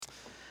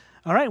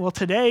All right, well,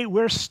 today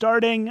we're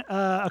starting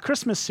a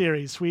Christmas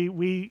series.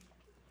 We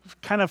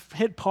kind of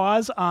hit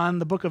pause on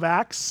the book of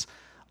Acts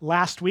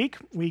last week.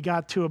 We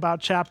got to about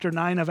chapter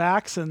 9 of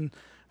Acts and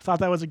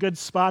thought that was a good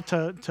spot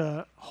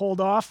to hold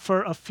off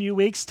for a few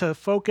weeks to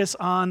focus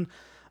on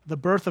the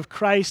birth of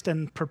Christ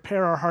and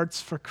prepare our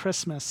hearts for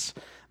Christmas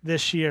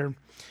this year.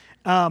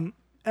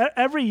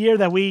 Every year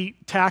that we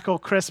tackle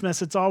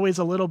Christmas, it's always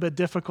a little bit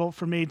difficult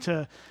for me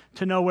to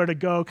know where to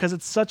go because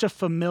it's such a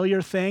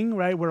familiar thing,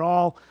 right? We're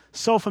all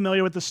so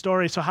familiar with the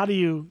story. So how do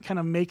you kind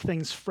of make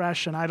things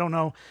fresh? And I don't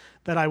know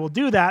that I will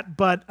do that,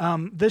 but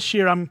this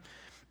year I'm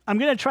going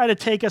to try to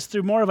take us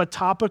through more of a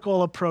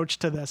topical approach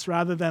to this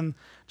rather than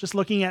just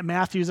looking at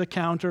Matthew's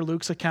account or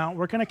Luke's account.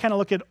 We're going to kind of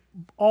look at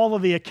all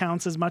of the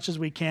accounts as much as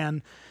we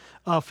can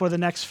for the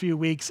next few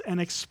weeks and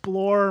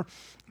explore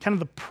kind of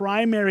the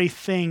primary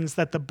things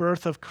that the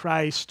birth of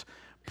Christ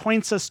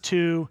points us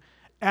to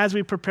as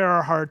we prepare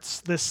our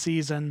hearts this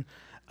season.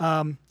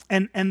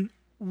 And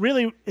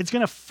really, it's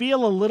going to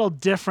feel a little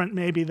different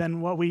maybe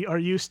than what we are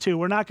used to.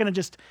 We're not going to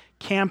just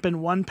camp in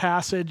one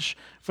passage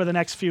for the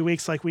next few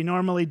weeks like we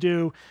normally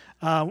do.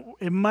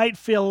 It might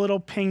feel a little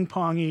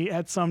ping-pongy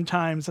at some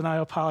times, and I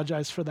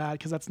apologize for that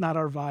because that's not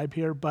our vibe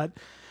here. But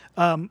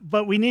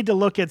we need to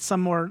look at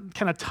some more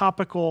kind of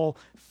topical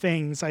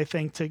things, I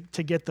think,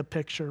 to get the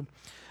picture.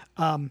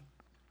 And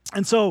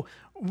so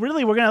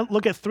really we're going to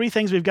look at three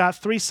things. We've got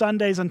 3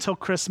 Sundays until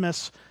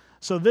Christmas.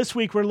 So this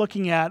week we're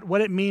looking at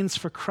what it means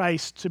for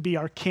Christ to be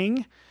our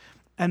King,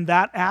 and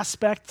that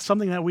aspect,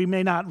 something that we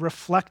may not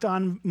reflect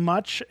on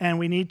much, and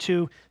we need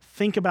to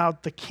think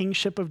about the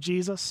kingship of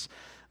Jesus,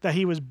 that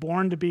he was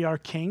born to be our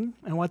King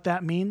and what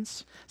that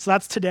means. So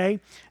that's today.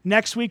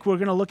 Next week we're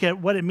going to look at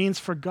what it means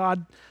for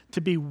God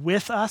to be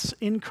with us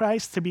in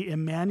Christ, to be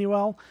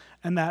Emmanuel,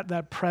 and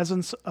that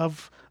presence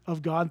of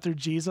God through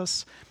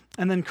Jesus.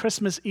 And then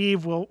Christmas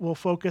Eve, we'll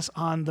focus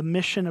on the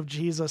mission of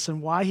Jesus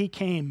and why he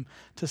came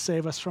to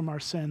save us from our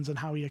sins and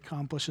how he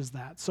accomplishes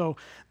that. So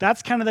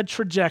that's kind of the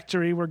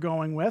trajectory we're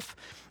going with.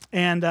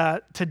 And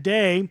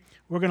today,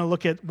 we're going to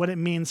look at what it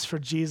means for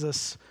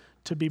Jesus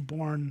to be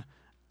born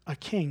a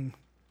king.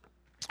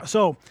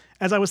 So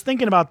as I was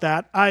thinking about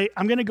that,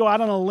 I'm going to go out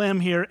on a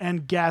limb here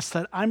and guess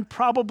that I'm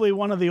probably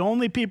one of the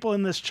only people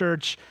in this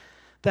church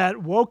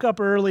that woke up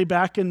early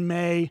back in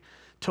May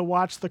to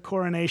watch the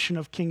coronation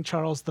of King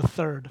Charles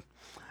III.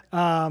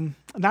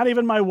 Not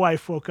even my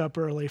wife woke up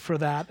early for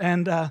that.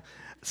 And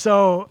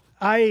so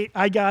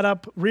I got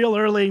up real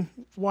early,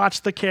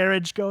 watched the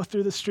carriage go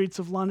through the streets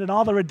of London,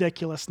 all the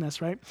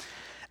ridiculousness, right?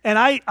 And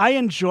I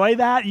enjoy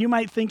that. You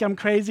might think I'm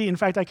crazy. In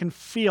fact, I can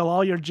feel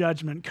all your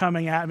judgment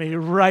coming at me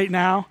right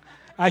now.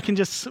 I can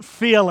just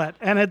feel it.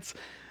 And it's,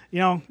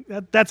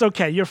 that's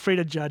okay. You're free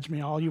to judge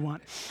me all you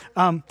want.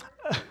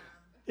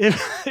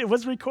 It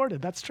was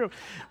recorded, that's true.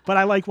 But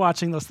I like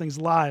watching those things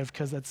live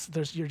because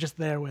you're just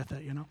there with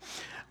it,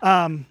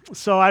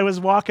 So I was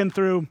watching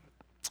through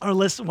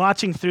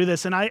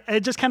this, and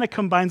it just kind of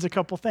combines a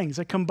couple things.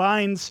 It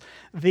combines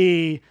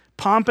the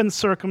pomp and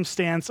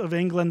circumstance of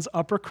England's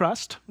upper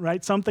crust,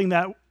 right? Something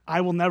that I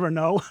will never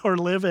know or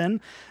live in,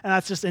 and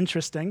that's just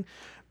interesting.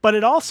 But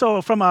it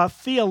also, from a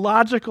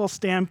theological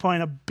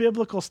standpoint, a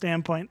biblical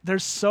standpoint,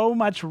 there's so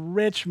much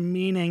rich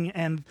meaning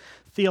and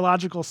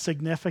theological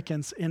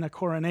significance in a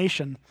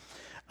coronation.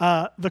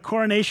 The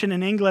coronation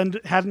in England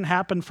hadn't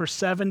happened for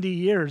 70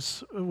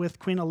 years with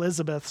Queen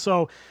Elizabeth,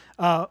 so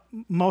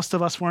most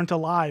of us weren't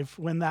alive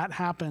when that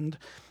happened.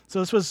 So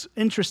this was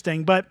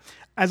interesting. But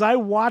as I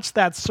watched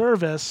that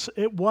service,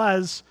 it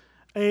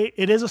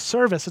is a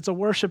service. It's a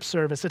worship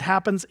service. It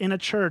happens in a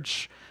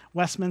church,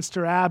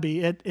 Westminster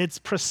Abbey. It's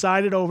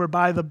presided over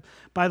by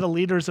the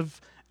leaders of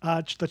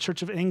the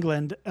Church of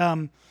England.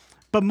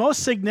 But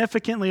most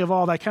significantly of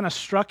all, that kind of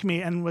struck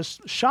me and was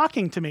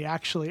shocking to me,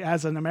 actually,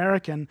 as an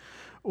American,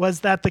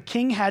 was that the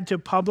king had to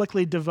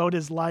publicly devote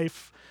his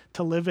life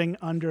to living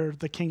under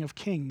the King of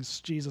Kings,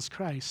 Jesus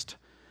Christ.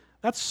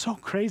 That's so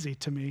crazy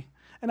to me.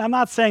 And I'm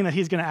not saying that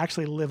he's going to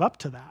actually live up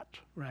to that,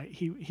 right?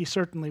 He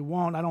certainly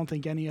won't. I don't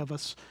think any of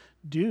us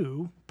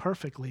do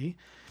perfectly.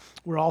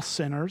 We're all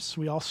sinners.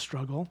 We all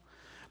struggle.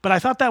 But I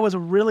thought that was a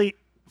really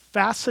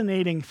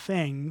fascinating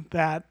thing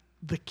that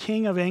the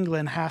King of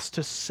England has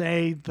to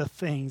say the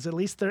things, at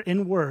least they're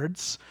in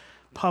words,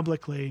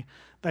 publicly,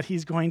 that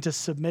he's going to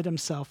submit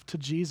himself to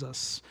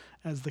Jesus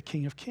as the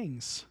King of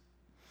Kings.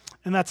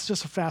 And that's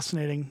just a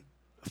fascinating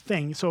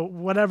thing. So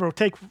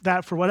take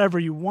that for whatever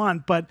you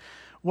want, but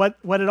what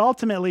it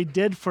ultimately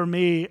did for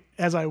me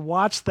as I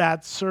watched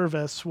that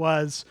service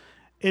was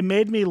it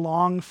made me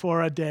long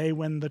for a day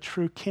when the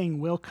true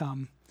King will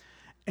come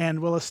and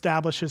will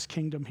establish his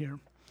kingdom here.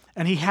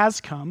 And he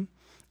has come,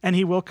 and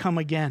he will come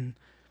again.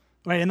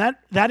 Right, and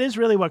that is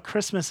really what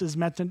Christmas is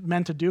meant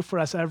to do for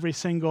us every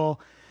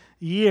single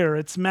year.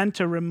 It's meant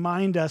to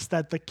remind us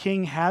that the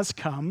King has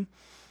come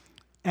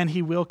and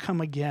he will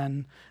come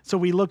again. So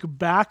we look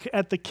back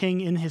at the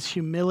King in his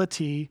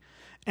humility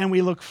and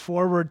we look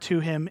forward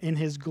to him in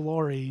his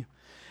glory.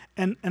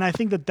 And I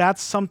think that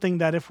that's something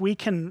that if we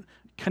can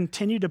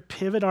continue to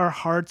pivot our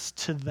hearts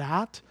to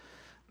that,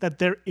 that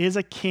there is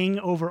a king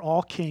over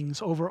all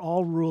kings, over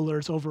all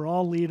rulers, over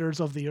all leaders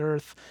of the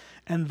earth.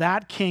 And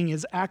that king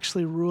is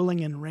actually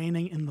ruling and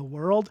reigning in the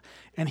world,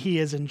 and he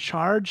is in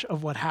charge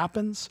of what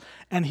happens,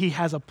 and he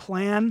has a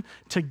plan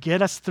to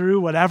get us through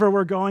whatever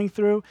we're going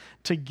through,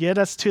 to get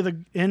us to the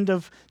end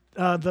of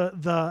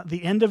the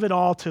end of it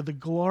all, to the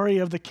glory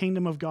of the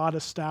kingdom of God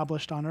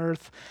established on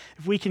earth.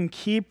 If we can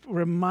keep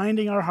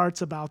reminding our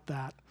hearts about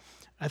that,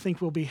 I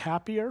think we'll be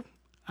happier.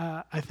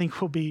 I think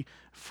we'll be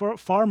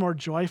far more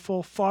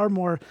joyful, far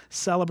more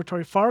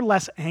celebratory, far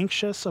less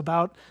anxious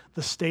about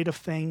the state of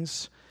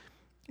things,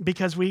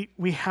 because we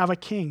have a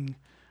king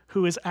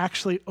who is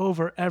actually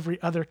over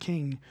every other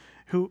king,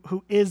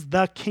 who is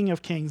the King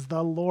of Kings,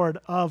 the Lord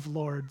of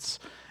Lords.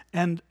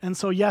 And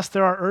so, yes,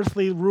 there are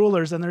earthly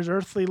rulers, and there's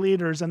earthly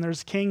leaders, and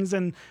there's kings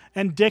and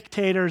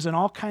dictators and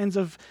all kinds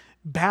of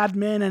bad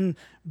men and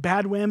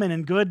bad women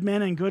and good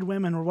men and good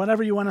women, or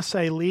whatever you want to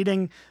say,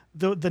 leading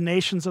the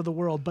nations of the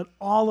world. But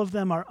all of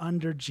them are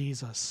under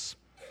Jesus.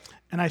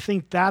 And I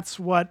think that's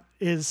what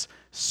is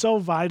so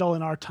vital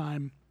in our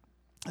time,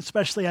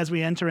 especially as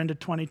we enter into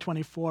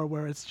 2024,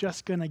 where it's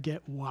just going to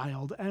get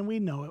wild, and we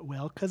know it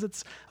will, because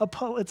it's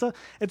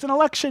an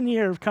election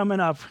year coming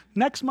up.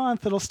 Next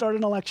month, it'll start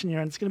an election year,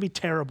 and it's going to be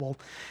terrible,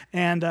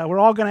 and we're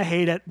all going to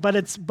hate it. But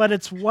it's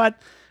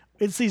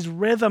these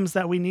rhythms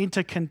that we need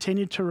to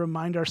continue to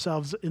remind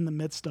ourselves in the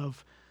midst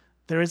of.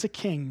 There is a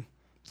king,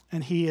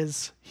 and he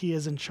is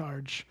in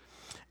charge,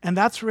 and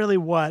that's really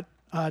what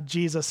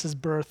Jesus'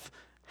 birth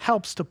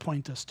helps to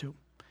point us to.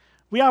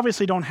 We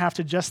obviously don't have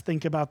to just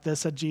think about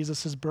this at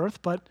Jesus'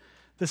 birth, but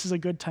this is a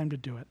good time to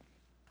do it.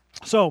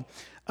 So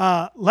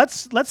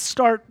let's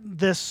start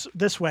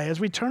this way. As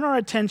we turn our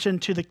attention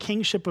to the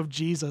kingship of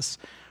Jesus,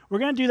 we're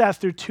going to do that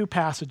through two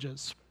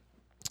passages.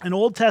 An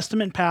Old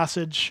Testament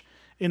passage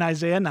in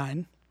Isaiah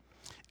 9,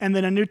 and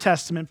then a New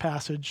Testament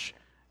passage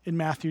in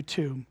Matthew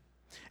 2.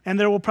 And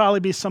there will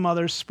probably be some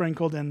others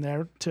sprinkled in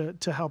there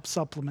to help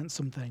supplement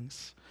some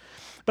things.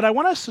 But I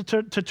want us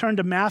to turn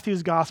to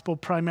Matthew's gospel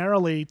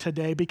primarily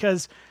today,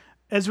 because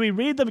as we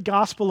read the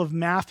gospel of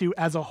Matthew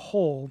as a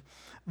whole,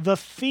 the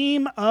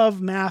theme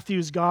of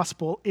Matthew's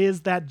gospel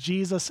is that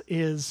Jesus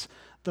is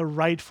the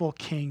rightful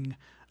king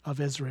of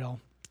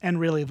Israel and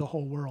really the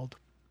whole world.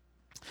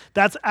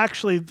 That's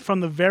actually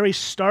from the very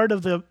start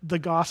of the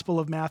gospel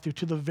of Matthew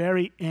to the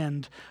very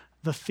end,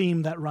 the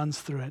theme that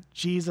runs through it.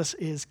 Jesus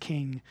is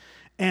king.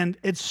 And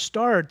it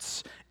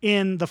starts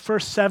in the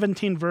first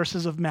 17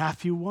 verses of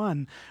Matthew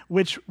 1,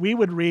 which we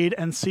would read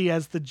and see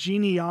as the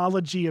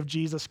genealogy of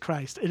Jesus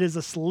Christ. It is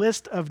this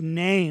list of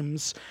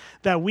names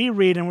that we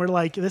read, and we're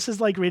like, this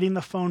is like reading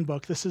the phone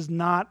book. This is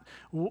not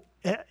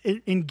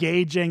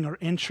engaging or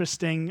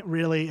interesting,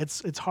 really.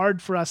 It's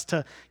hard for us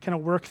to kind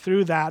of work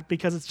through that,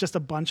 because it's just a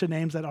bunch of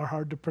names that are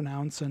hard to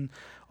pronounce and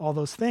all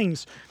those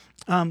things.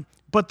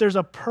 But there's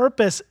a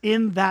purpose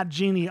in that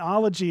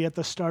genealogy at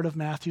the start of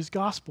Matthew's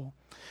gospel.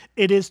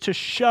 It is to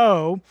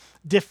show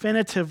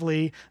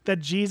definitively that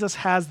Jesus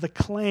has the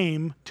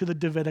claim to the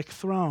Davidic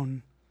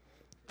throne.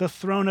 The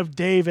throne of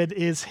David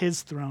is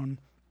his throne.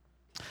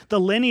 The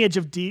lineage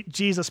of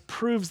Jesus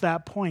proves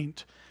that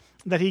point,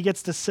 that he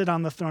gets to sit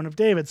on the throne of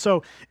David.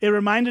 So it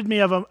reminded me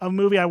of a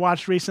movie I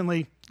watched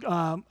recently.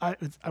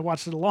 I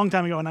watched it a long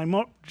time ago, and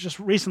I just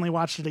recently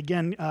watched it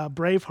again,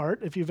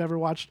 Braveheart, if you've ever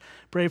watched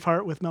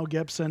Braveheart with Mel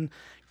Gibson.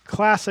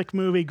 Classic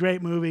movie,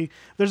 great movie.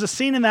 There's a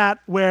scene in that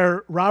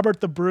where Robert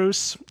the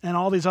Bruce and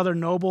all these other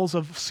nobles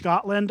of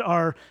Scotland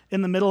are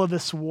in the middle of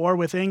this war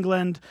with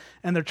England,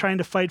 and they're trying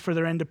to fight for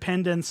their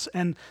independence,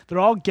 and they're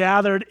all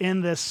gathered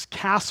in this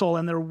castle,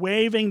 and they're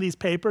waving these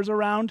papers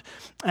around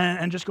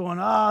and just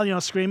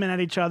going, screaming at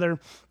each other.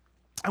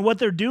 And what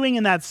they're doing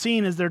in that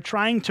scene is they're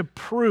trying to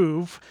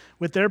prove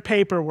with their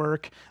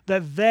paperwork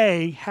that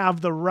they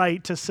have the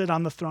right to sit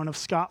on the throne of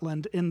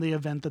Scotland in the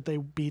event that they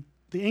beat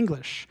the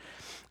English.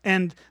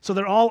 And so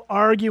they're all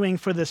arguing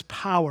for this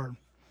power.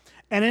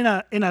 And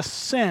in a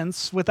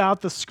sense,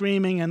 without the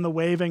screaming and the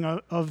waving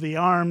of the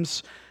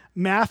arms,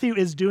 Matthew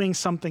is doing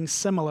something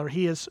similar.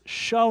 He is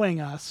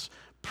showing us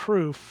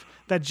proof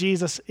that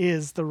Jesus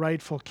is the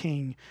rightful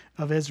king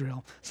of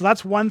Israel. So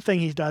that's one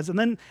thing he does. And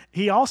then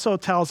he also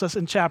tells us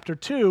in chapter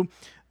 2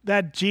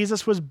 that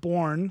Jesus was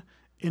born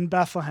in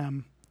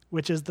Bethlehem,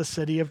 which is the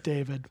city of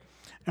David.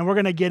 And we're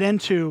going to get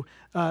into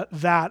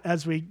that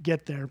as we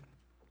get there.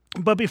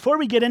 But before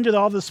we get into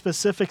all the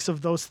specifics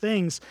of those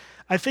things,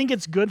 I think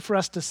it's good for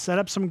us to set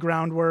up some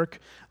groundwork,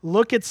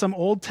 look at some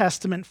Old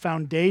Testament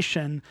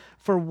foundation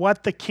for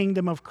what the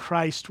kingdom of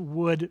Christ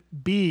would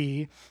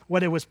be,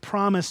 what it was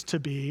promised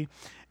to be,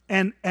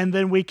 and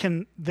then we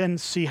can then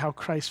see how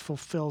Christ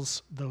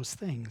fulfills those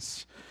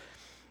things.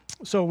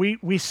 So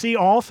we see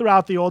all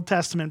throughout the Old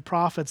Testament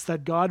prophets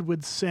that God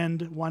would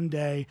send one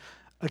day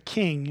a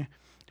king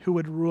who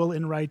would rule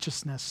in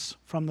righteousness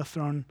from the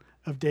throne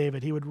of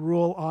David. He would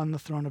rule on the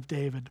throne of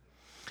David.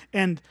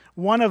 And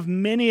one of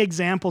many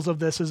examples of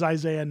this is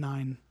Isaiah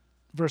 9,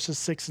 verses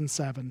 6 and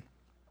 7.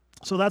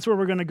 So that's where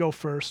we're going to go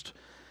first.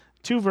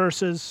 2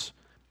 verses,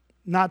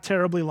 not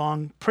terribly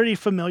long, pretty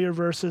familiar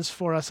verses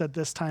for us at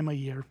this time of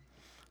year.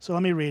 So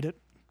let me read it.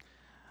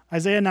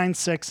 Isaiah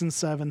 9:6 and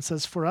 7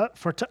 says,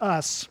 For to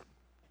us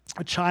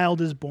a child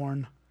is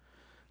born,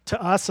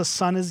 to us a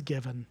son is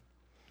given,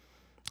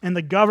 and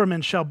the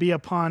government shall be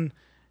upon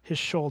his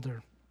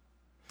shoulder.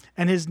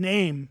 And his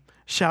name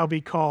shall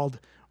be called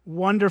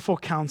Wonderful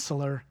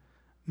Counselor,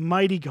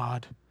 Mighty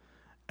God,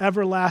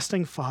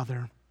 Everlasting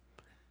Father,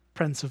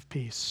 Prince of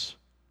Peace.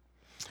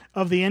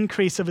 Of the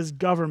increase of his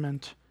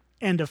government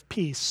and of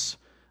peace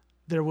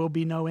there will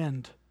be no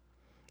end.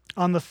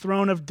 On the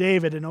throne of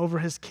David and over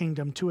his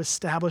kingdom, to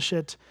establish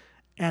it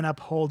and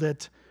uphold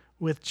it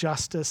with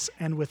justice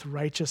and with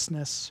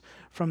righteousness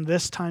from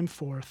this time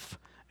forth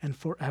and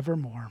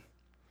forevermore.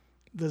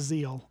 The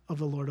zeal of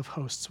the Lord of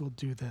hosts will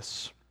do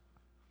this.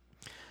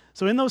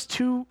 So in those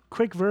two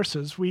quick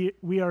verses,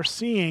 we are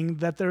seeing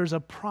that there's a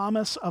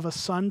promise of a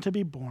son to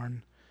be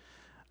born,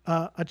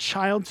 a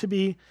child to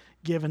be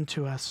given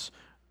to us,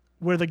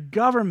 where the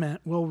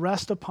government will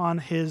rest upon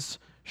his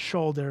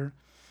shoulder,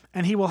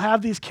 and he will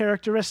have these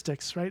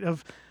characteristics, right,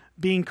 of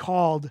being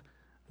called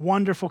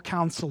Wonderful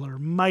Counselor,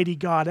 Mighty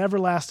God,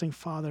 Everlasting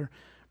Father,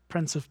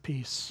 Prince of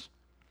Peace.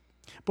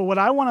 But what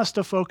I want us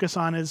to focus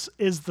on is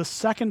the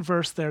second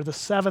verse there, the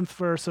 7th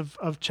verse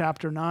of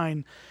chapter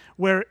 9,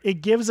 where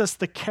it gives us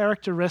the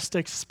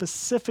characteristics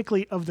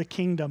specifically of the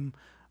kingdom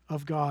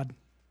of God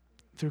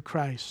through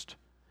Christ.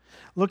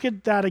 Look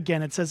at that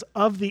again. It says,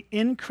 of the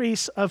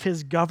increase of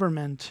his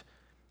government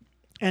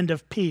and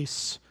of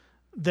peace,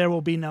 there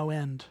will be no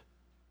end.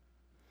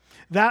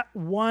 That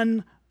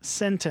one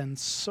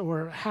sentence,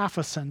 or half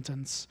a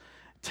sentence,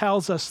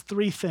 tells us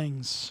three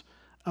things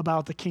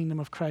about the kingdom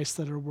of Christ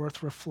that are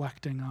worth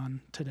reflecting on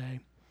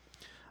today.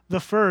 The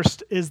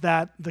first is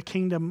that the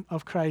kingdom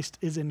of Christ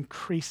is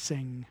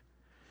increasing.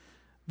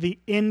 The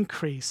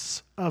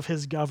increase of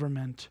his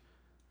government,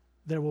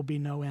 there will be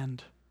no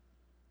end.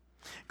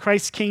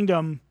 Christ's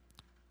kingdom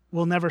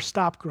will never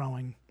stop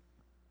growing.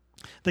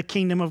 The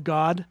kingdom of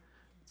God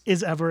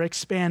is ever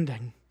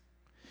expanding,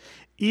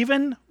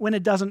 even when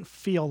it doesn't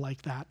feel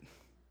like that.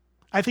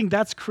 I think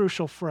that's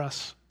crucial for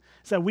us,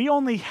 is that we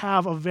only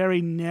have a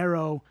very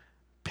narrow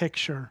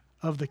picture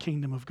of the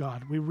kingdom of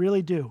God. We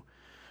really do.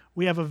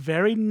 We have a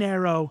very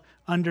narrow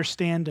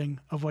understanding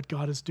of what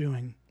God is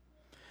doing.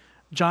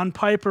 John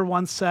Piper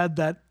once said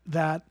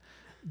that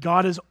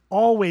God is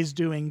always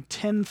doing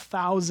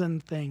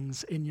 10,000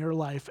 things in your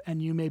life,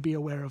 and you may be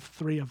aware of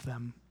 3 of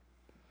them.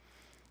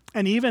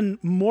 And even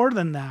more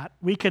than that,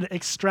 we could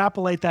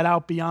extrapolate that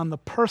out beyond the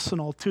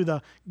personal to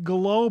the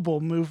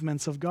global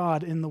movements of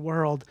God in the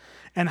world.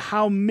 And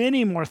how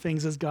many more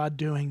things is God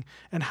doing,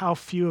 and how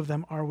few of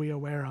them are we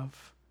aware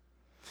of?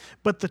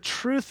 But the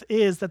truth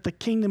is that the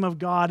kingdom of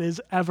God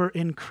is ever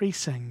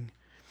increasing.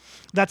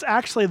 That's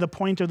actually the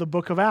point of the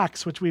book of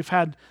Acts, which we've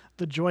had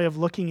the joy of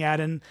looking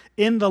at. And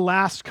in the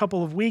last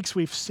couple of weeks,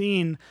 we've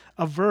seen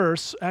a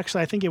verse.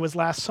 Actually, I think it was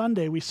last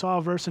Sunday, we saw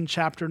a verse in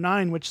chapter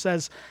 9, which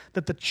says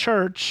that the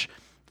church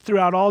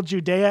throughout all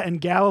Judea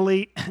and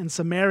Galilee and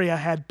Samaria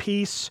had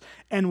peace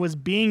and was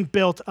being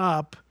built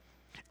up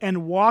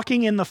and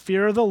walking in the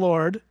fear of the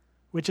Lord,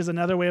 which is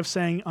another way of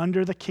saying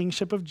under the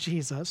kingship of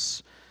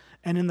Jesus,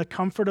 and in the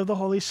comfort of the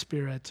Holy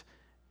Spirit,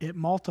 it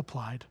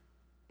multiplied.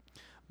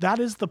 That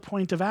is the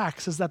point of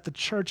Acts, is that the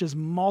church is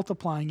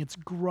multiplying, it's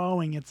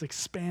growing, it's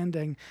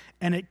expanding,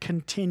 and it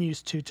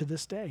continues to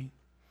this day.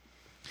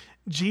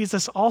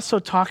 Jesus also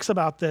talks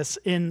about this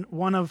in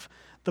one of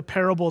the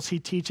parables he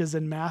teaches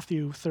in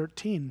Matthew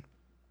 13.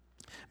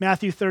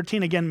 Matthew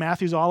 13, again,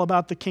 Matthew's all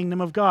about the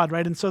kingdom of God,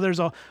 right? And so there's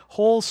a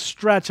whole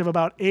stretch of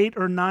about 8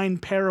 or 9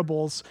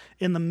 parables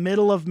in the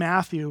middle of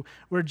Matthew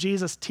where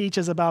Jesus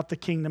teaches about the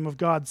kingdom of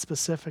God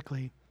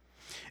specifically.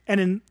 And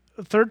in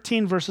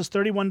 13 verses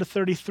 31 to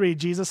 33,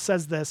 Jesus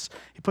says this.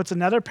 He puts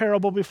another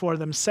parable before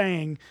them,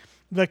 saying,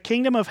 the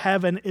kingdom of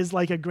heaven is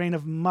like a grain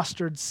of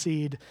mustard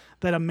seed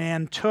that a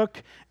man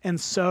took and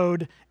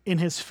sowed in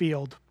his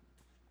field.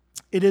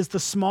 It is the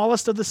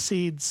smallest of the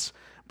seeds,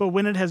 but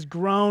when it has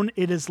grown,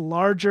 it is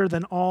larger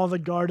than all the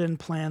garden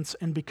plants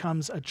and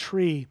becomes a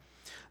tree,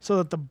 so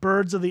that the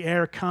birds of the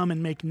air come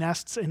and make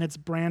nests in its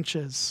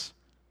branches.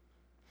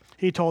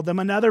 He told them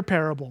another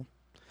parable.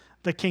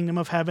 The kingdom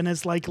of heaven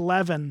is like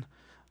leaven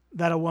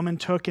that a woman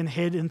took and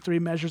hid in 3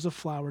 measures of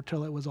flour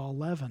till it was all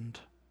leavened.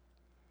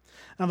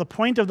 Now, the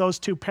point of those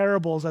 2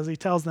 parables, as he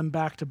tells them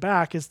back to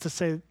back, is to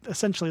say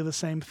essentially the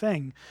same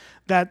thing,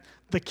 that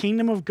the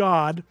kingdom of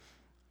God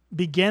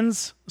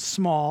begins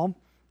small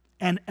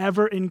and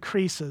ever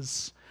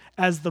increases.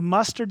 As the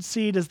mustard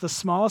seed is the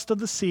smallest of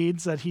the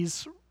seeds that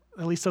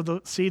at least of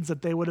the seeds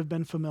that they would have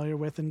been familiar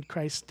with in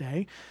Christ's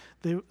day,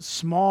 the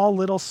small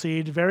little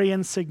seed, very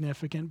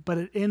insignificant, but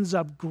it ends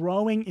up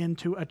growing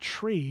into a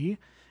tree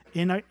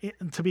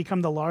to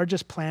become the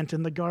largest plant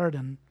in the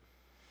garden.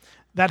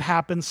 That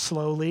happens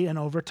slowly and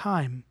over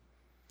time.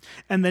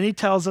 And then he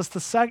tells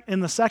us in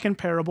the second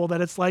parable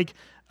that it's like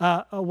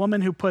a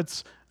woman who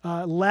puts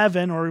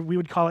leaven, or we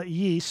would call it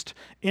yeast,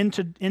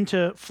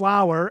 into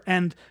flour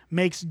and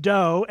makes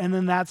dough, and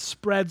then that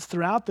spreads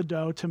throughout the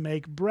dough to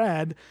make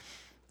bread.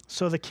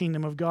 so the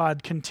kingdom of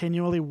God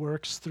continually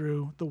works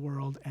through the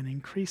world and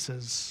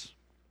increases.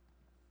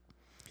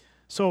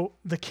 So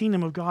the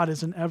kingdom of God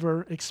is an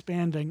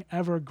ever-expanding,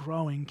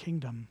 ever-growing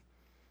kingdom.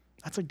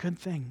 That's a good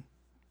thing.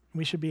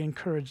 We should be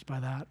encouraged by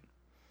that.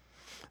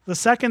 The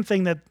second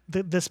thing that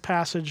this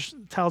passage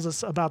tells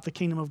us about the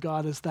kingdom of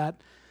God is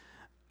that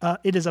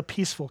it is a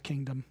peaceful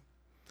kingdom.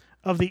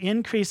 Of the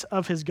increase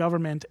of his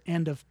government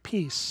and of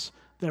peace,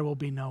 there will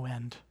be no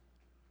end.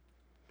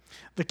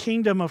 The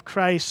kingdom of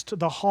Christ,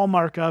 the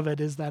hallmark of it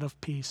is that of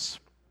peace.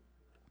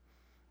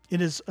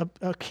 It is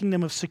a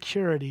kingdom of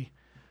security,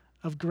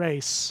 of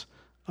grace,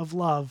 of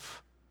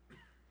love.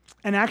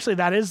 And actually,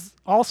 that is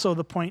also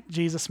the point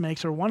Jesus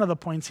makes, or one of the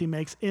points he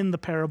makes in the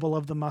parable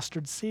of the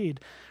mustard seed,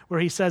 where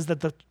he says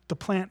that the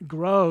plant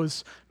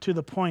grows to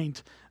the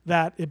point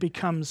that it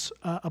becomes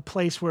a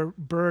place where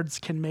birds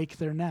can make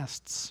their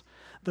nests.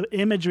 The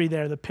imagery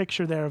there, the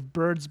picture there of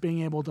birds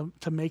being able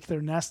to make their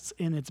nests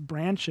in its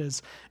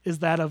branches is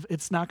that of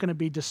it's not going to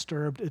be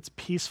disturbed, it's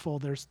peaceful,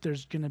 there's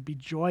going to be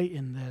joy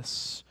in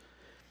this.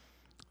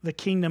 The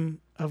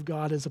kingdom of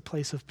God is a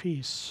place of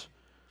peace.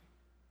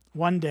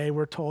 One day,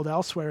 we're told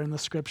elsewhere in the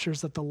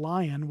scriptures that the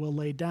lion will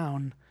lay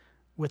down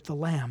with the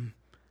lamb.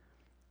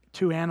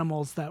 Two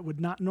animals that would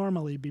not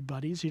normally be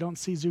buddies. You don't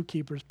see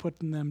zookeepers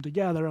putting them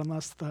together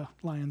unless the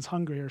lion's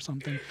hungry or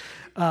something.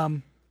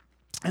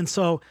 And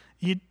so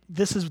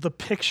this is the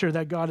picture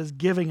that God is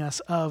giving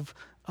us of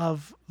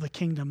the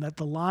kingdom, that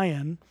the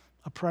lion,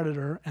 a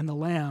predator, and the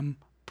lamb,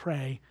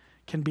 prey,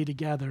 can be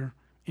together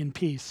in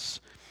peace.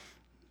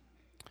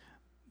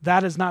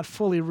 That is not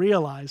fully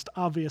realized,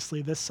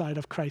 obviously, this side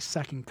of Christ's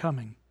second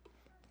coming.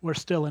 We're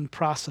still in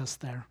process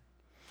there.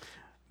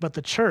 But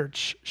the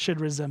church should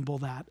resemble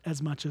that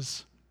as much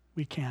as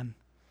we can.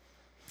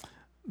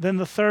 Then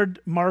the third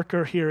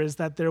marker here is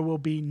that there will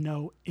be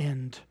no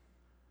end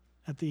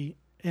at the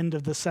end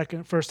of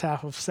the first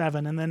half of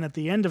 7. And then at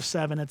the end of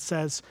 7, it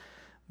says,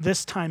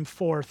 this time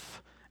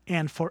forth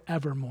and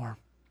forevermore.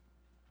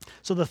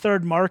 So the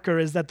third marker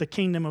is that the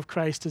kingdom of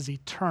Christ is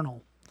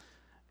eternal.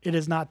 It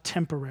is not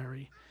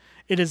temporary.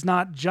 It is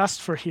not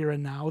just for here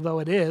and now, though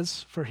it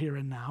is for here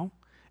and now.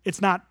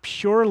 It's not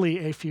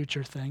purely a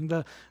future thing.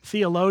 The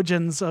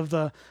theologians of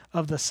the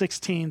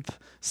 16th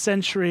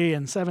century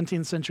and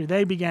 17th century,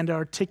 they began to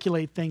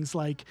articulate things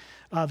like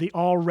the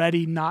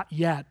already not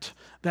yet,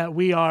 that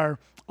we are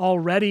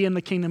already in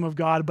the kingdom of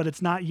God, but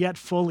it's not yet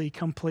fully,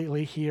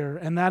 completely here.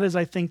 And that is,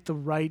 I think, the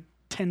right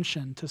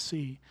tension to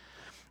see,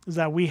 is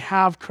that we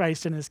have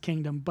Christ in his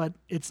kingdom, but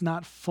it's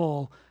not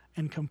full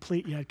and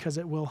complete yet because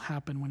it will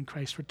happen when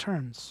Christ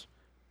returns.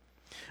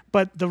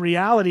 But the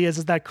reality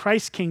is that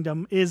Christ's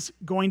kingdom is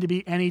going to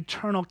be an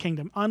eternal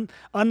kingdom,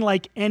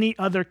 unlike any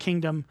other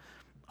kingdom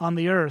on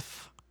the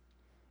earth.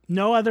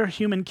 No other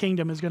human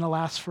kingdom is going to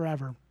last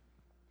forever.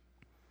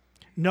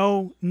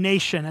 No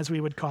nation, as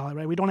we would call it,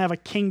 right? We don't have a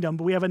kingdom,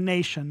 but we have a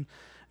nation.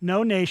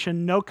 No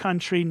nation, no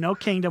country, no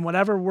kingdom,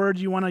 whatever word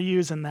you want to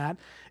use in that,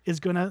 is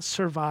going to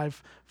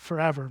survive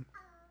forever.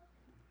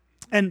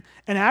 And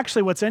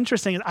actually what's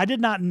interesting is I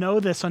did not know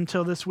this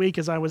until this week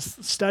as I was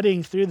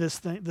studying through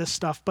this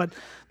stuff, but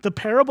the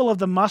parable of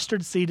the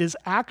mustard seed is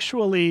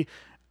actually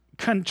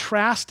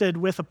contrasted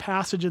with a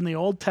passage in the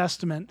Old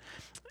Testament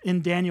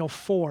in Daniel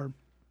 4.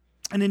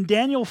 And in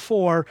Daniel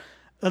 4,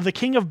 the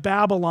king of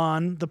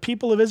Babylon, the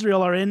people of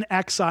Israel are in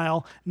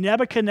exile.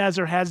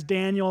 Nebuchadnezzar has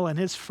Daniel and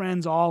his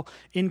friends all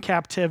in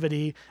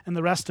captivity and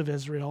the rest of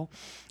Israel.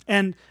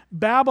 And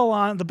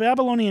the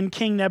Babylonian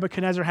king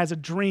Nebuchadnezzar has a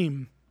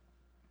dream.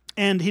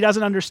 And he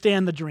doesn't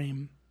understand the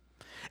dream.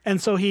 And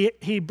so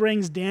he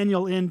brings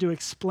Daniel in to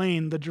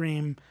explain the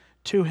dream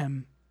to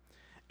him.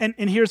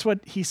 And here's what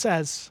he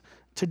says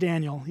to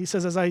Daniel. He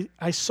says, as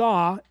I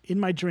saw in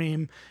my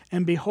dream,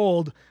 and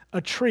behold,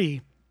 a tree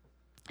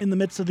in the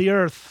midst of the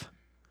earth,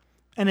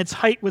 and its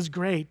height was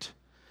great.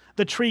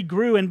 The tree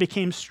grew and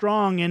became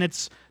strong, and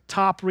its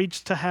top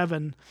reached to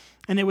heaven,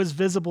 and it was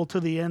visible to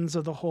the ends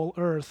of the whole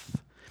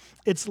earth.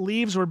 Its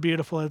leaves were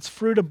beautiful, its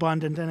fruit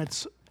abundant,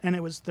 and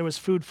there was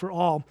food for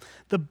all.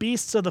 The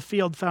beasts of the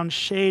field found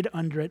shade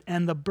under it,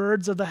 and the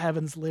birds of the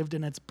heavens lived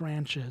in its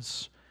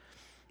branches.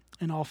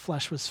 And all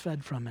flesh was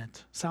fed from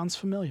it. Sounds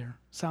familiar.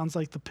 Sounds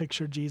like the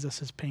picture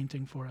Jesus is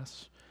painting for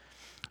us.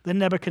 Then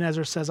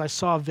Nebuchadnezzar says, I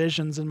saw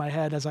visions in my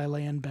head as I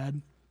lay in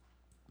bed.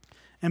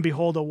 And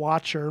behold, a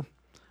watcher,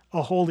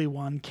 a holy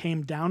one,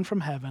 came down from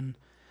heaven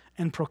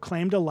and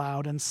proclaimed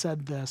aloud and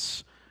said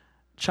this,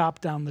 chop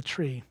down the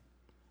tree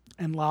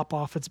and lop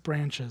off its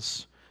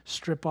branches.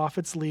 Strip off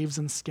its leaves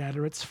and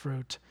scatter its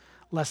fruit.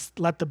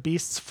 Let the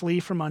beasts flee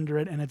from under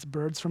it and its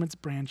birds from its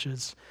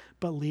branches,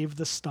 but leave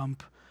the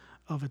stump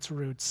of its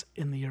roots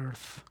in the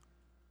earth.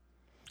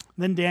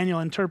 Then Daniel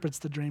interprets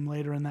the dream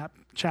later in that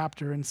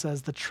chapter and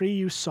says, the tree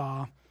you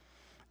saw,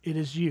 it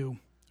is you,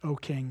 O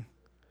king.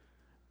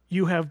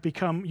 You have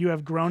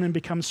grown and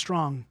become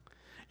strong.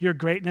 Your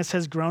greatness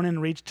has grown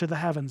and reached to the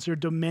heavens, your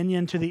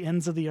dominion to the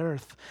ends of the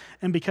earth.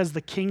 And because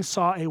the king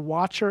saw a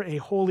watcher, a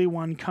holy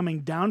one, coming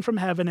down from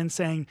heaven and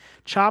saying,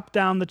 chop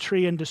down the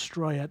tree and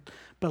destroy it,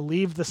 but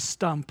leave the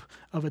stump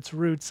of its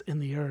roots in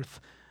the earth.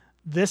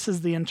 This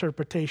is the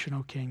interpretation,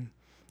 O king.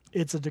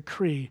 It's a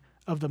decree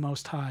of the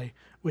Most High,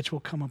 which will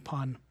come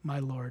upon my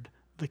Lord,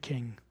 the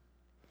king.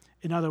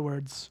 In other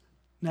words,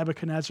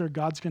 Nebuchadnezzar,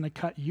 God's going to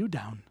cut you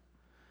down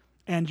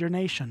and your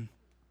nation.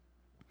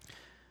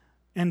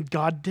 And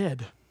God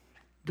did.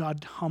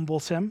 God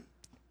humbles him.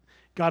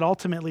 God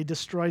ultimately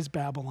destroys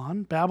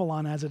Babylon.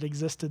 Babylon, as it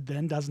existed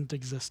then, doesn't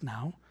exist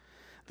now.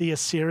 The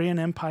Assyrian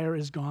Empire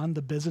is gone.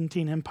 The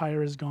Byzantine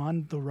Empire is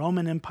gone. The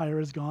Roman Empire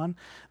is gone.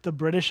 The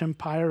British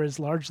Empire is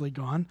largely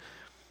gone.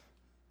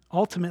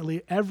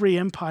 Ultimately, every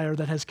empire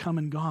that has come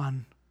and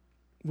gone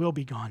will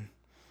be gone.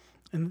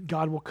 And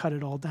God will cut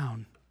it all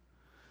down.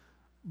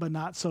 But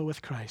not so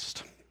with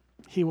Christ.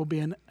 He will be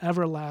an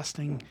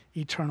everlasting,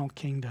 eternal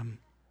kingdom.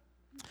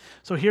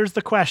 So here's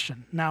the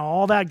question. Now,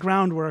 all that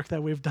groundwork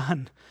that we've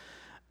done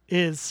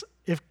is,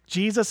 if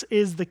Jesus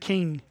is the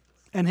king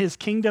and his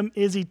kingdom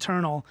is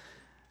eternal,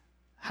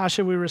 how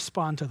should we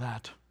respond to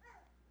that?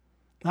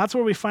 That's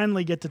where we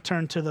finally get to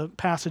turn to the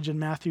passage in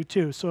Matthew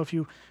 2. So if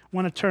you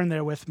want to turn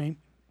there with me,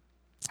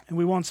 and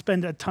we won't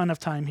spend a ton of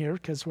time here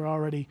because we're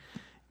already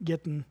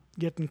getting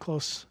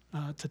close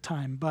to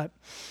time. But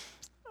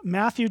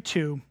Matthew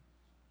 2,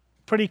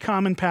 pretty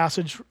common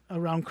passage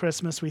around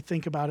Christmas. We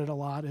think about it a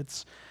lot.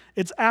 It's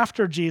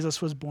after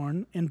Jesus was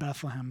born in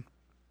Bethlehem.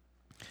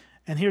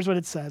 And here's what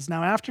it says.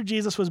 Now, after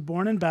Jesus was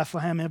born in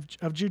Bethlehem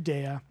of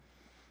Judea,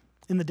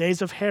 in the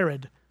days of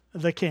Herod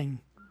the king,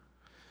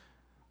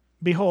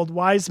 behold,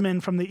 wise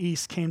men from the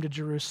east came to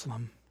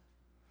Jerusalem,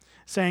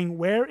 saying,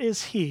 where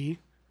is he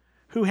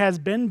who has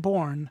been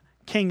born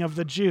King of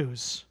the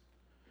Jews?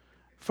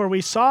 For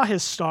we saw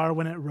his star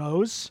when it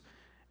rose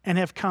and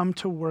have come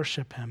to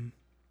worship him.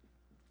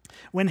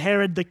 When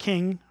Herod the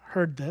king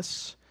heard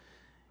this,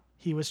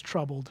 he was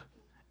troubled,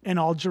 and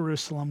all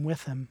Jerusalem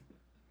with him.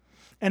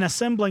 And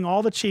assembling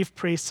all the chief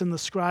priests and the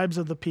scribes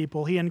of the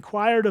people, he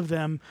inquired of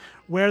them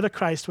where the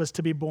Christ was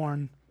to be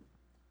born.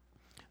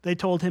 They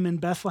told him, in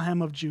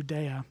Bethlehem of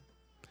Judea.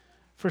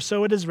 For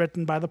so it is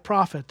written by the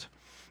prophet,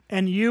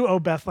 and you, O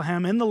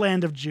Bethlehem, in the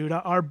land of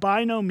Judah, are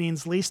by no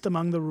means least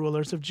among the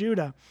rulers of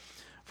Judah.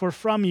 For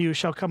from you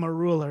shall come a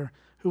ruler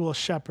who will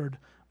shepherd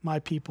my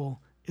people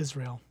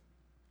Israel.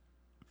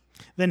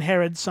 Then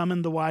Herod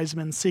summoned the wise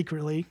men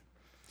secretly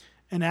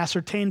and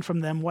ascertained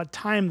from them what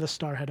time the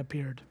star had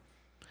appeared.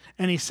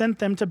 And he sent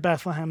them to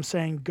Bethlehem,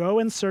 saying, go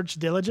and search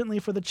diligently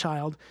for the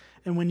child,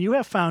 and when you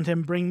have found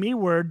him, bring me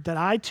word that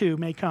I too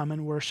may come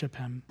and worship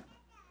him.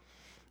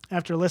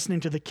 After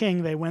listening to the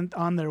king, they went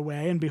on their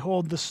way, and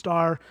behold, the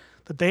star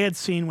that they had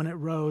seen when it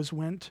rose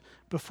went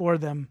before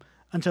them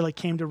until it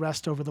came to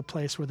rest over the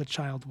place where the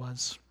child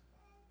was.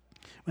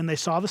 When they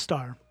saw the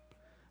star,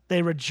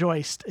 they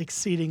rejoiced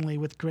exceedingly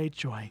with great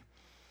joy.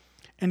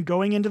 And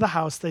going into the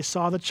house, they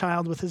saw the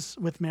child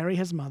with Mary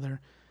his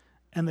mother,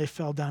 and they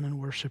fell down and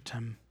worshipped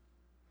him.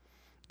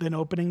 Then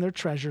opening their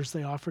treasures,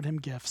 they offered him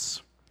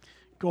gifts,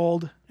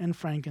 gold and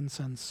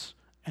frankincense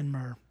and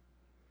myrrh.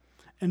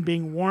 And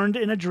being warned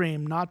in a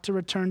dream not to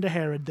return to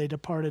Herod, they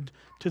departed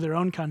to their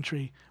own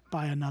country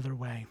by another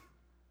way.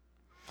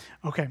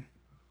 Okay,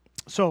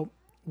 so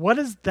what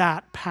is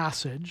that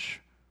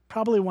passage?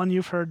 Probably one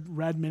you've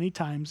read many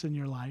times in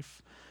your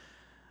life.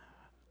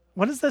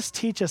 What does this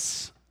teach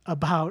us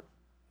about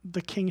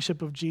the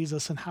kingship of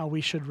Jesus and how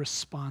we should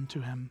respond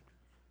to him?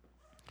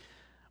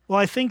 Well,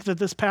 I think that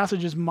this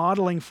passage is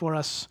modeling for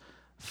us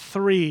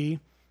 3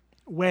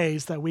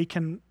 ways that we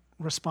can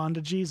respond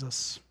to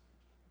Jesus.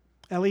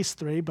 At least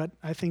 3, but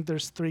I think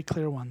there's 3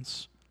 clear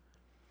ones.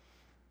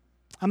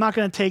 I'm not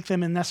going to take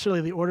them in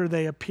necessarily the order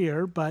they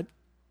appear, but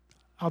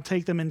I'll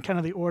take them in kind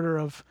of the order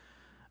of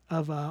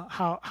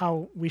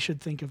how we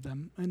should think of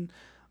them. And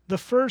the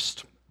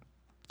first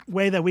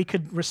way that we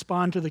could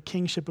respond to the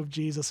kingship of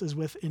Jesus is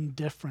with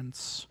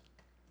indifference.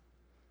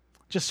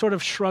 Just sort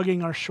of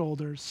shrugging our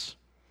shoulders,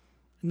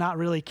 not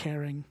really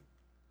caring.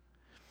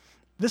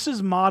 This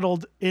is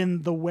modeled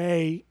in the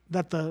way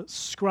that the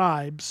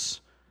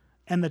scribes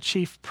and the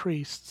chief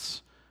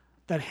priests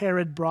that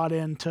Herod brought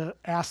in to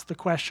ask the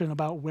question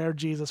about where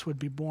Jesus would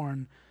be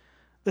born.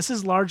 This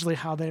is largely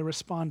how they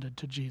responded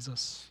to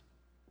Jesus.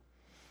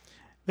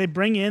 They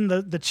bring in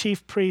the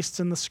chief priests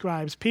and the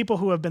scribes, people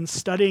who have been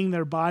studying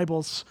their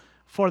Bibles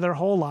for their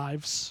whole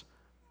lives.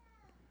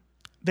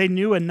 They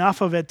knew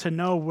enough of it to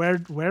know where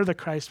the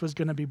Christ was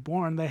going to be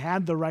born. They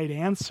had the right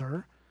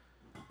answer.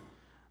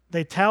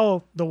 They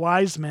tell the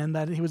wise men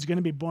that he was going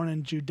to be born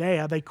in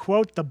Judea. They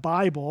quote the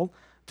Bible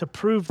to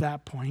prove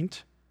that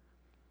point.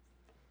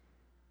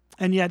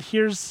 And yet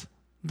here's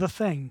the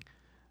thing.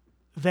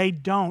 They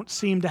don't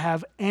seem to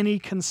have any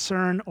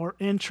concern or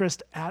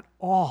interest at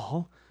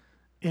all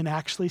in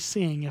actually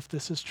seeing if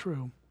this is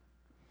true,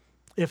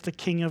 if the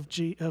King of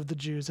the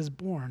Jews is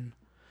born.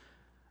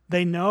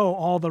 They know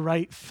all the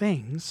right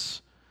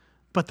things,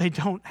 but they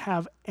don't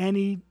have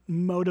any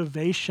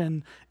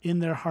motivation in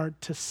their heart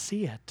to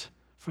see it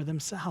for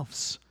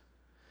themselves.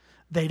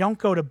 They don't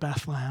go to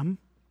Bethlehem.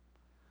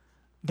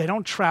 They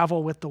don't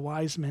travel with the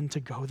wise men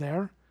to go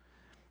there.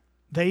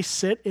 They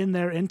sit in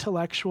their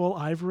intellectual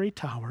ivory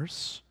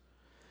towers,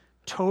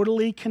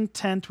 totally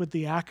content with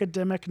the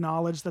academic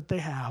knowledge that they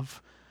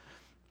have,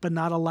 but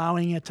not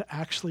allowing it to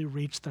actually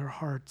reach their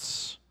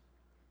hearts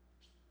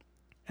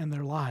and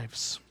their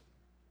lives.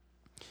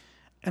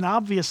 And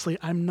obviously,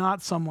 I'm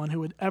not someone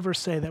who would ever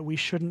say that we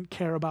shouldn't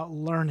care about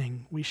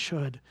learning. We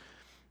should.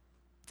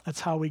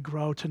 That's how we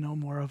grow to know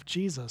more of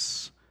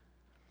Jesus.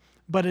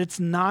 But it's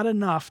not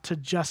enough to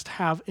just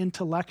have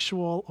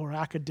intellectual or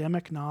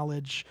academic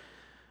knowledge.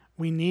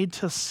 We need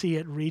to see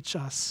it reach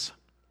us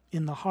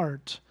in the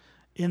heart,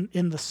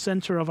 in the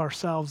center of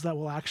ourselves that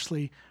will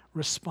actually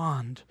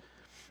respond.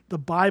 The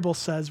Bible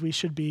says we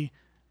should be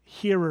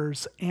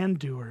hearers and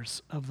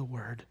doers of the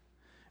word,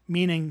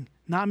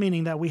 not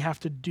meaning that we have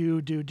to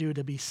do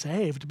to be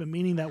saved, but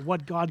meaning that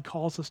what God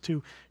calls us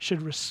to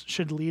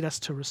should lead us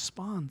to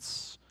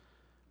response.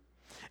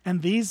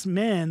 And these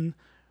men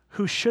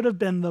who should have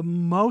been the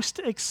most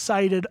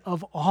excited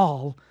of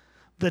all,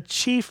 the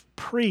chief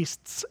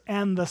priests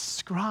and the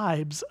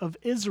scribes of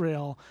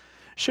Israel,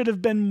 should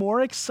have been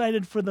more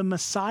excited for the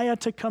Messiah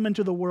to come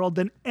into the world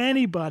than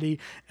anybody.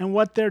 And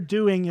what they're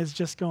doing is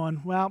just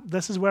going, well,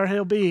 this is where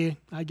he'll be.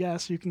 I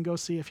guess you can go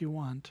see if you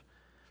want.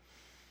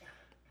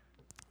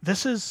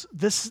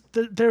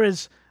 There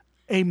is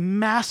a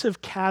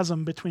massive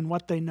chasm between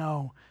what they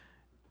know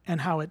and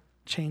how it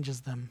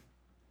changes them.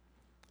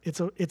 It's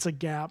a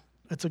gap.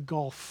 It's a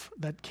gulf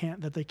that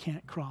they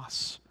can't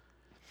cross.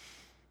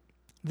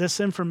 This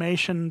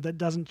information that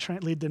doesn't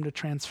lead them to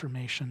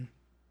transformation.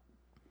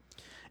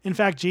 In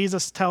fact,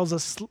 Jesus tells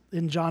us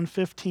in John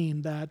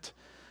 15 that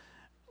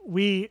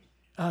we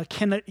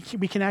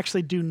can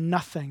actually do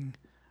nothing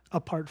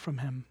apart from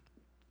him.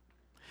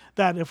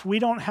 That if we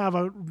don't have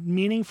a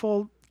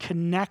meaningful,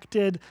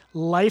 connected,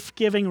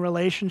 life-giving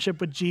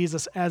relationship with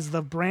Jesus as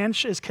the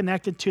branch is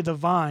connected to the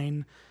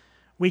vine,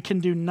 we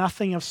can do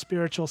nothing of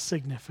spiritual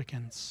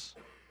significance.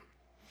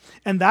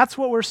 And that's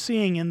what we're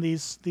seeing in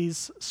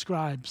these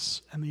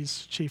scribes and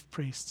these chief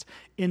priests.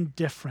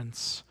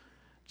 Indifference.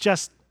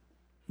 Just,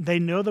 they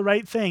know the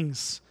right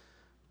things,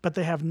 but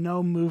they have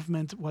no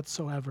movement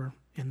whatsoever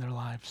in their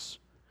lives.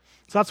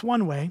 So that's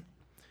one way.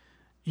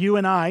 You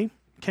and I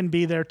can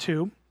be there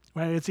too.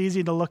 Right? It's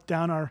easy to look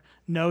down our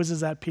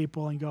noses at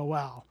people and go,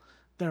 wow,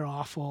 they're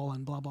awful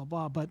and blah, blah,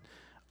 blah. But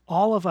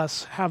all of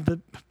us have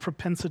the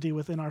propensity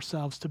within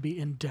ourselves to be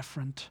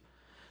indifferent,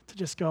 to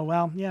just go,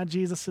 well, yeah,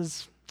 Jesus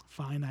is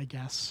fine, I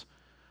guess.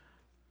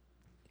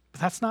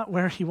 But that's not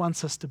where he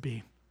wants us to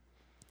be.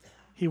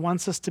 He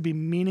wants us to be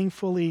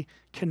meaningfully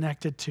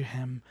connected to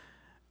him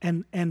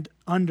and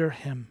under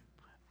him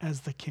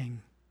as the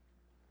king.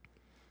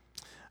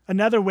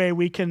 Another way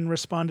we can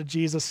respond to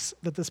Jesus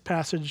that this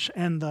passage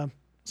and the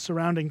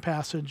surrounding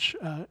passage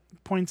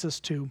points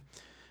us to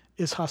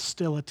is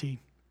hostility.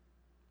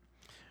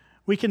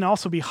 We can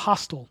also be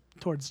hostile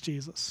towards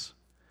Jesus.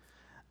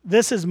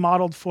 This is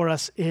modeled for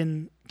us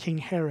in King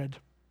Herod.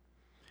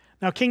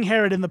 Now, King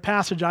Herod, in the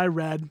passage I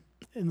read,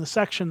 in the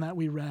section that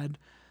we read,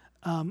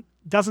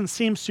 doesn't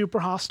seem super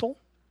hostile,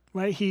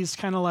 right? He's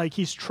kind of like,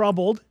 he's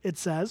troubled, it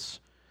says.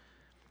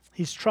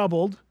 He's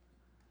troubled.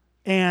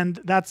 And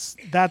that's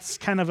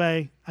kind of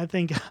I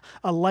think,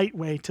 a light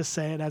way to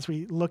say it as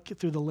we look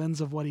through the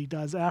lens of what he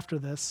does after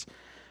this.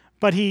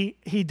 But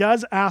he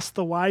does ask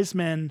the wise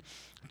men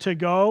to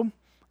go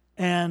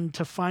and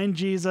to find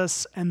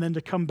Jesus and then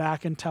to come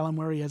back and tell him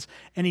where he is.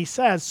 And he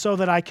says, so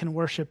that I can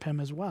worship him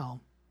as well.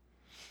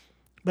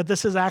 But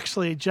this is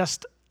actually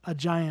just a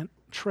giant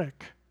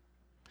trick.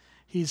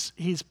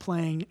 He's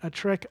playing a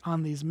trick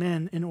on these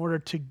men in order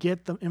to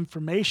get the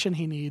information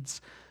he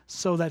needs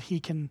so that he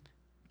can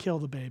kill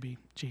the baby,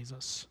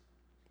 Jesus.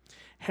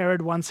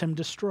 Herod wants him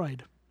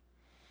destroyed.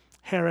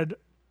 Herod,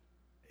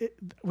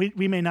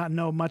 we may not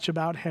know much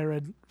about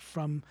Herod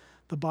from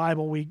the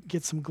Bible. We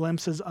get some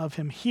glimpses of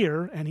him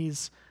here, and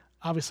he's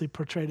obviously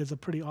portrayed as a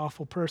pretty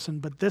awful person,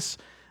 but this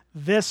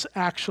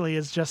actually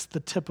is just the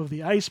tip of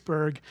the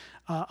iceberg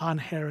on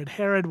Herod.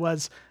 Herod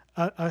was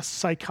a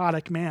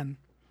psychotic man.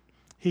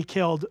 He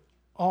killed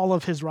all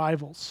of his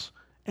rivals,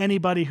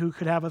 anybody who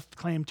could have a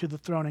claim to the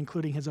throne,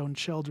 including his own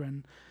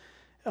children.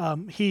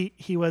 He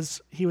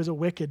was a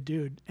wicked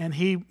dude, and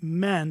he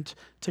meant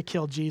to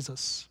kill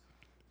Jesus.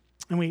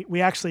 And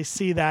we actually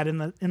see that in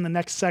the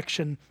next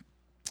section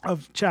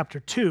of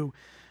chapter 2.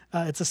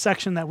 It's a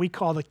section that we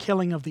call the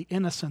killing of the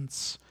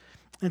innocents.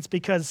 It's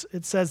because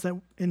it says that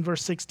in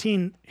verse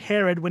 16,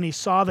 Herod, when he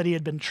saw that he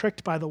had been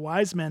tricked by the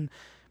wise men,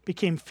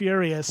 became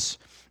furious,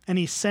 and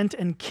he sent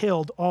and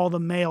killed all the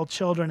male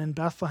children in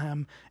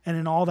Bethlehem and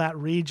in all that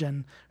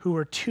region who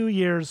were 2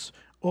 years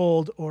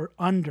old or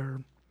under,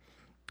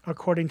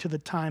 according to the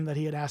time that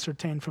he had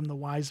ascertained from the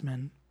wise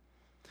men.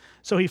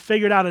 So he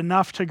figured out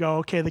enough to go,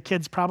 okay, the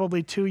kid's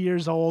probably 2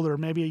 years old, or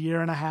maybe a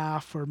year and a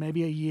half, or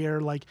maybe a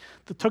year. Like,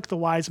 it took the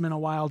wise men a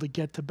while to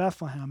get to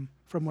Bethlehem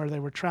from where they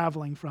were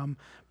traveling from,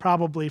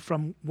 probably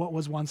from what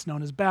was once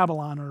known as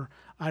Babylon or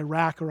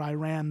Iraq or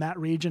Iran. That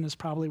region is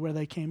probably where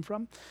they came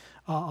from,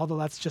 although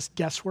that's just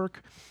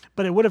guesswork.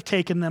 But it would have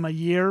taken them a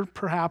year,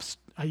 perhaps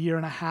a year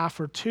and a half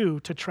or two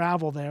to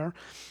travel there.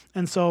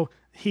 And so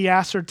he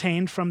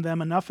ascertained from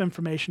them enough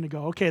information to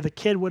go, okay, the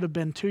kid would have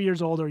been 2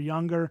 years old or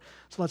younger,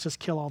 so let's just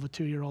kill all the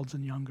 2-year-olds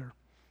and younger.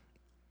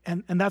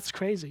 And that's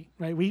crazy,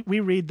 right? We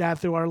read that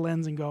through our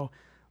lens and go,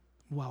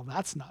 well,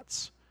 that's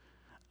nuts.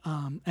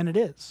 And it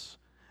is.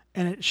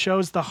 And it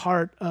shows the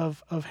heart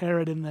of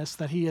Herod in this,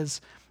 that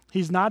he's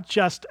not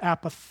just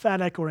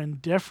apathetic or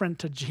indifferent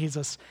to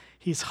Jesus,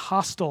 he's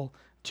hostile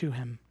to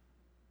him.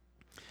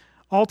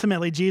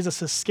 Ultimately,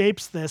 Jesus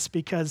escapes this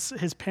because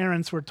his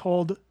parents were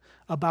told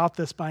about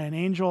this by an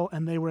angel,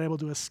 and they were able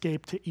to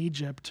escape to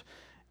Egypt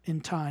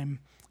in time,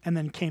 and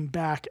then came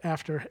back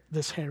after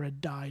this Herod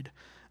died.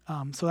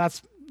 So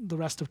that's the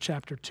rest of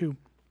chapter 2.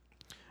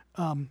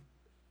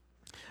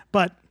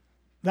 But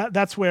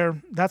that's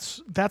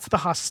the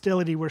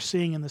hostility we're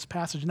seeing in this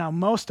passage. Now,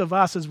 most of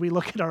us, as we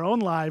look at our own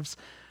lives,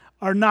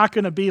 are not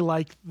going to be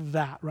like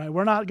that, right?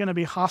 We're not going to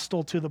be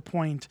hostile to the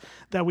point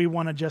that we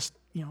want to just,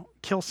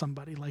 kill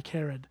somebody like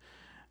Herod.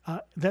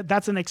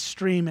 That's an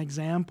extreme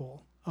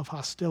example of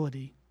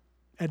hostility,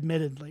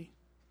 admittedly.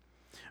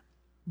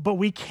 But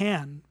we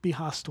can be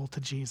hostile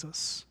to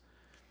Jesus.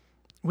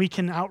 We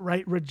can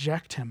outright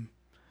reject him.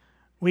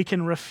 We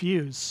can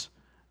refuse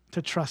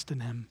to trust in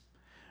him.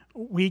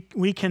 We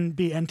can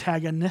be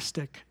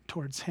antagonistic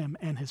towards him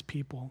and his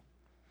people.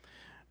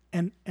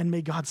 And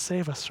may God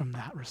save us from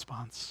that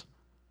response.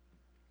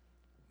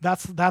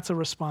 That's a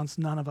response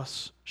none of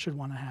us should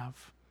want to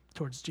have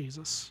towards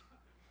Jesus.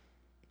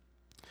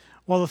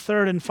 Well, the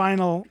third and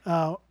final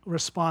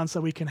response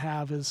that we can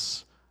have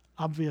is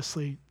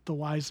obviously the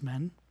wise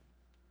men,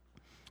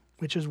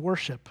 which is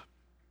worship.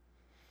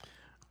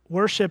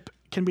 Worship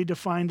can be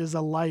defined as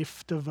a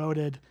life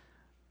devoted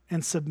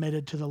and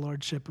submitted to the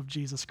lordship of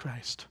Jesus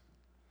Christ.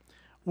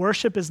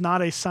 Worship is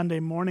not a Sunday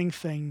morning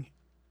thing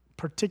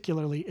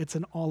particularly, it's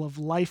an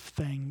all-of-life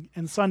thing,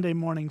 and Sunday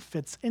morning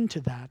fits into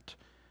that.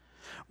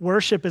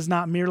 Worship is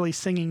not merely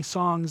singing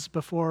songs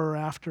before or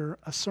after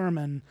a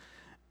sermon,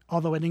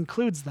 although it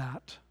includes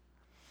that.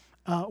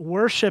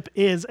 Worship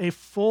is a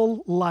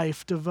full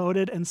life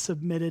devoted and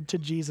submitted to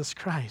Jesus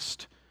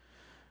Christ.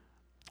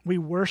 We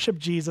worship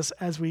Jesus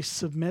as we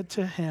submit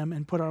to him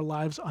and put our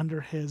lives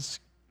under his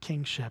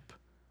kingship.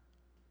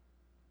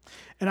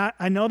 And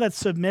I know that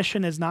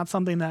submission is not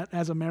something that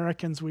as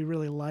Americans we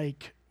really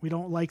like. We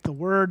don't like the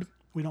word.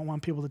 We don't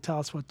want people to tell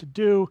us what to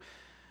do.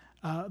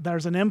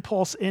 There's an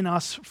impulse in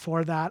us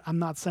for that. I'm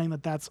not saying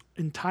that that's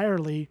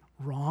entirely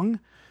wrong,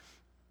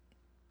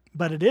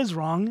 but it is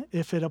wrong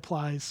if it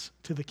applies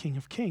to the King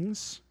of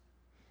Kings.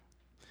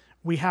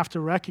 We have to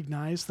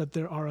recognize that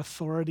there are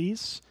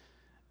authorities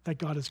that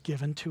God has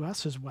given to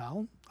us as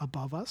well,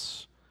 above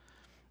us.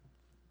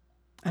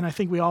 And I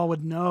think we all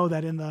would know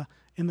that in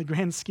the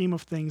grand scheme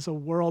of things, a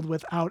world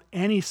without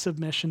any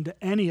submission to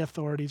any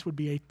authorities would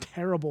be a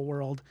terrible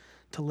world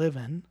to live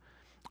in.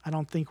 I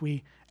don't think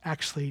we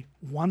actually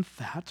want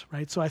that,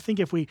 right? So I think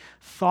if we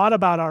thought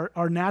about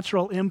our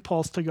natural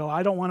impulse to go,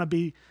 I don't want to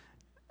be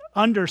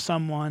under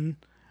someone,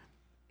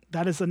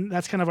 that's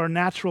kind of our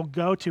natural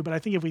go-to. But I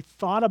think if we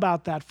thought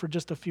about that for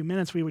just a few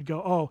minutes, we would go,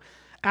 oh,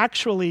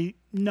 actually,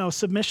 no,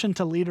 submission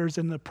to leaders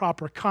in the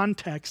proper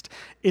context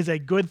is a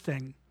good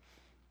thing.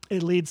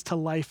 It leads to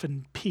life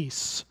and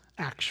peace,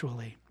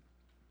 actually.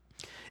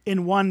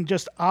 In one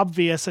just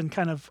obvious and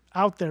kind of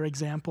out there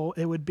example,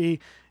 it would be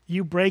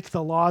you break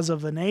the laws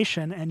of the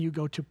nation and you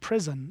go to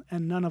prison,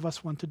 and none of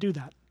us want to do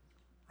that,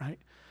 right?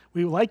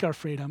 We like our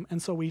freedom,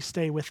 and so we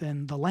stay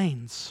within the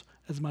lanes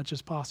as much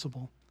as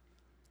possible.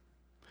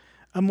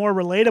 A more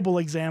relatable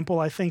example,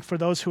 I think, for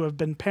those who have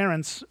been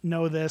parents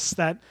know this,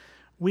 that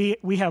we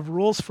have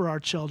rules for our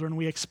children.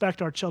 We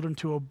expect our children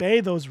to obey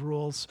those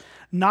rules,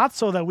 not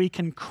so that we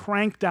can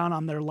crank down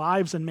on their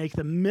lives and make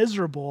them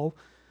miserable,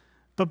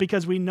 but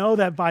because we know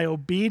that by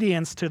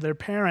obedience to their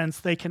parents,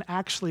 they can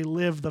actually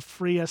live the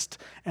freest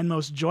and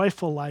most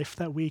joyful life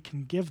that we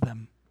can give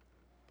them.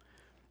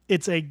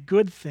 It's a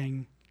good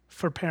thing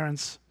for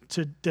parents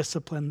to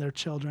discipline their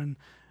children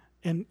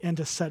and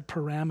to set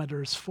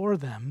parameters for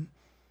them.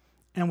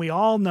 And we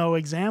all know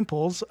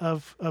examples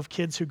of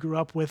kids who grew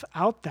up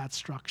without that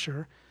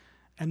structure,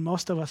 and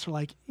most of us are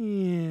like,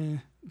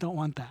 don't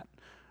want that,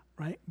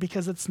 right?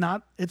 Because it's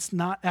not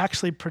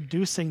actually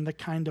producing the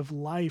kind of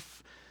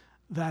life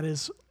that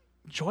is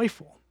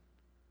joyful.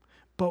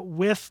 But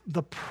with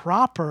the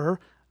proper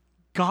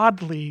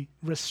godly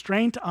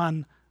restraint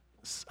on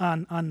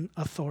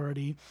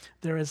authority,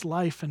 there is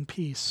life and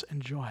peace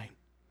and joy.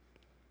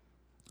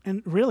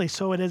 And really,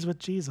 so it is with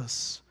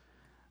Jesus.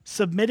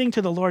 Submitting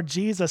to the Lord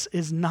Jesus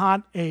is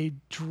not a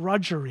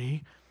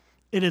drudgery.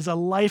 It is a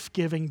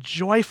life-giving,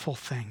 joyful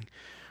thing.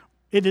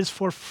 It is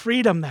for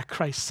freedom that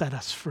Christ set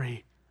us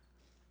free.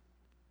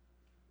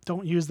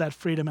 Don't use that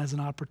freedom as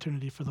an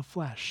opportunity for the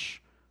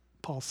flesh,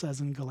 Paul says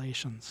in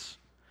Galatians.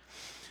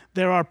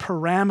 There are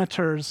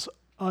parameters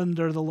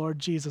under the Lord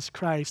Jesus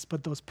Christ,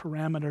 but those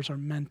parameters are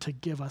meant to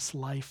give us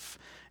life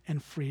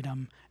and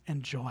freedom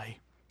and joy.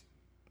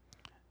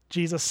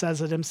 Jesus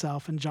says it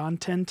himself in John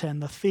 10:10,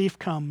 the thief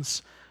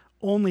comes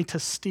only to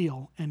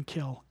steal and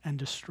kill and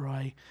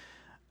destroy.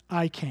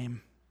 I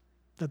came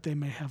that they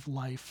may have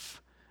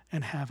life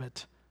and have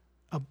it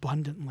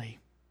abundantly.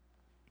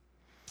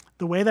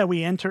 The way that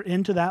we enter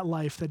into that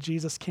life that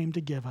Jesus came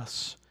to give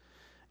us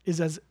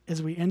is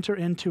as we enter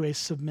into a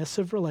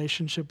submissive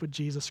relationship with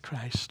Jesus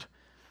Christ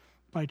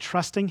by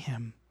trusting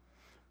him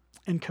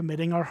and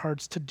committing our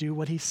hearts to do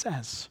what he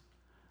says,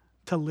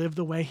 to live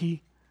the way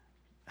he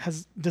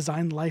has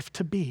designed life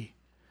to be.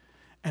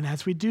 And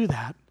as we do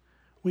that,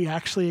 we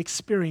actually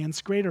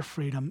experience greater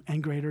freedom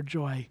and greater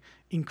joy,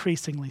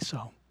 increasingly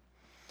so.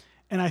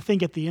 And I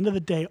think at the end of the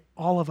day,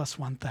 all of us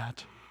want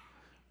that.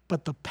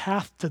 But the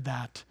path to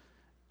that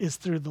is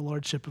through the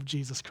lordship of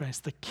Jesus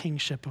Christ, the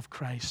kingship of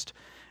Christ.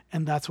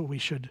 And that's what we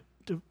should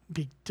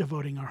be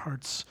devoting our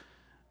hearts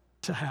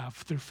to have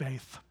through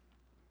faith.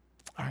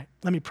 All right,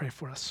 let me pray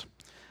for us.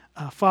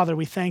 Father,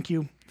 we thank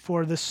you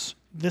for this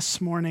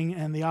morning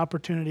and the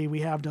opportunity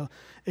we have to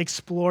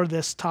explore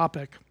this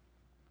topic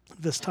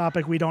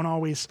we don't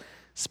always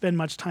spend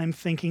much time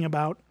thinking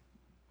about.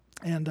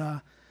 And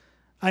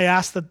I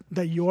ask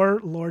that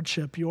your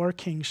lordship, your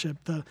kingship,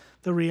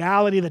 the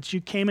reality that you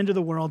came into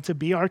the world to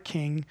be our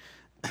king,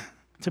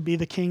 to be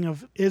the king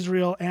of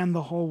Israel and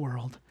the whole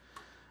world,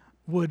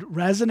 would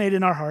resonate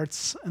in our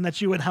hearts, and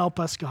that you would help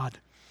us, God,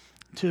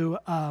 to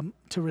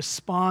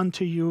respond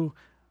to you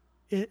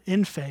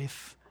in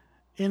faith,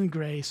 in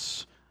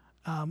grace.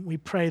 We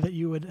pray that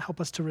you would help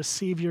us to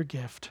receive your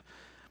gift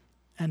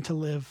and to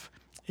live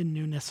in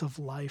newness of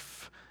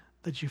life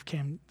that you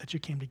came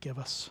to give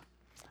us.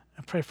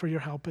 I pray for your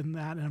help in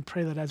that, and I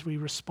pray that as we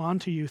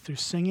respond to you through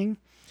singing,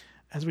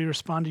 as we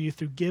respond to you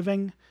through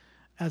giving,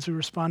 as we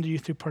respond to you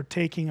through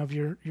partaking of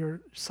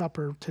your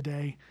supper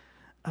today,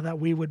 that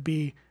we would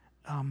be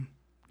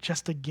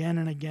just again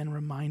and again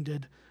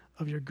reminded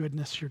of your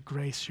goodness, your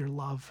grace, your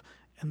love,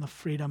 and the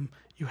freedom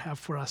you have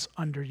for us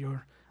under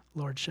your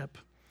lordship.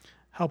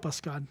 Help us,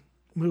 God.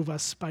 Move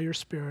us by your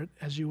Spirit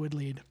as you would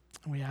lead.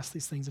 And we ask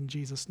these things in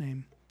Jesus'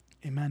 name.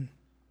 Amen.